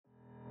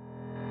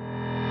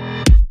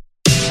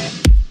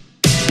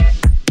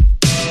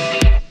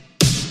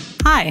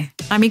Hi,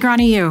 I'm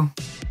Eagranie Yuh.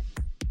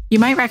 You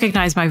might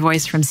recognize my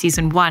voice from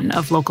Season 1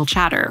 of Local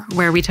Chatter,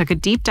 where we took a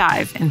deep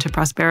dive into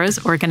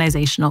Prospera's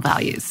organizational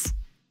values.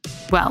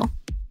 Well,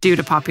 due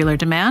to popular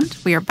demand,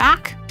 we are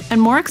back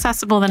and more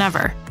accessible than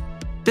ever.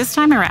 This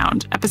time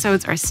around,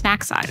 episodes are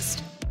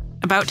snack-sized,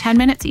 about 10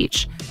 minutes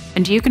each,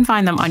 and you can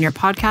find them on your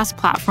podcast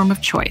platform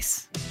of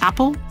choice,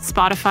 Apple,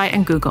 Spotify,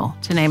 and Google,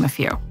 to name a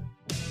few.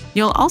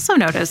 You'll also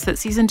notice that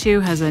Season 2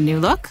 has a new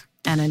look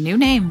and a new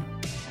name.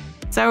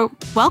 So,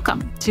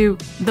 welcome to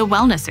The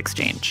Wellness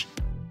Exchange,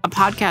 a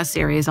podcast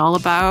series all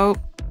about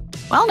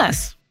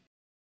wellness.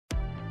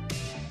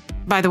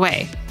 By the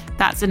way,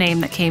 that's a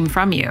name that came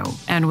from you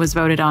and was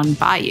voted on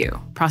by you,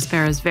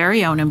 Prospera's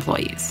very own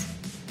employees.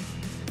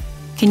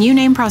 Can you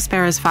name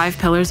Prospera's 5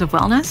 pillars of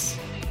wellness?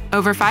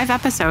 Over 5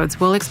 episodes,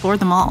 we'll explore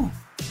them all: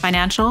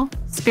 financial,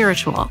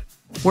 spiritual,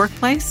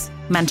 workplace,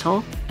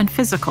 mental, and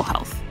physical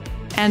health.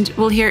 And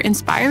we'll hear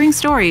inspiring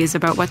stories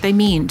about what they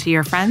mean to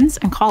your friends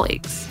and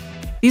colleagues.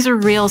 These are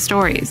real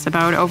stories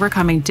about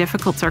overcoming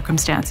difficult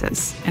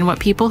circumstances and what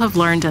people have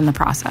learned in the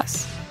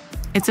process.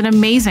 It's an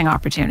amazing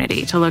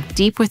opportunity to look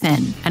deep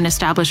within and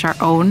establish our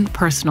own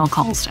personal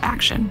calls to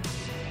action.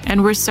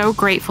 And we're so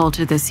grateful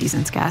to this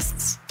season's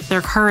guests.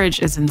 Their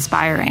courage is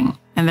inspiring,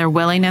 and their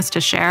willingness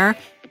to share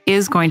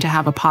is going to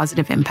have a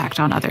positive impact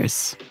on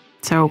others.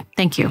 So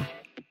thank you.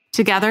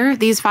 Together,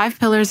 these 5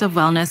 pillars of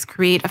wellness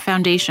create a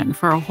foundation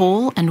for a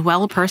whole and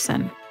well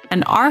person.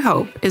 And our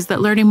hope is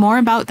that learning more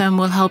about them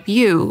will help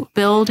you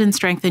build and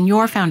strengthen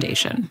your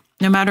foundation,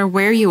 no matter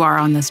where you are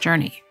on this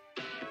journey.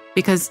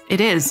 Because it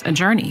is a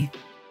journey.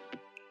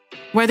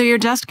 Whether you're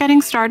just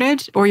getting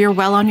started or you're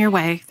well on your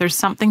way, there's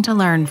something to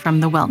learn from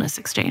the Wellness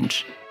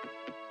Exchange.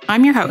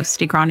 I'm your host,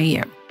 Eagranie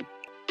Yuh.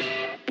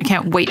 I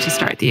can't wait to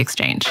start the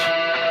exchange.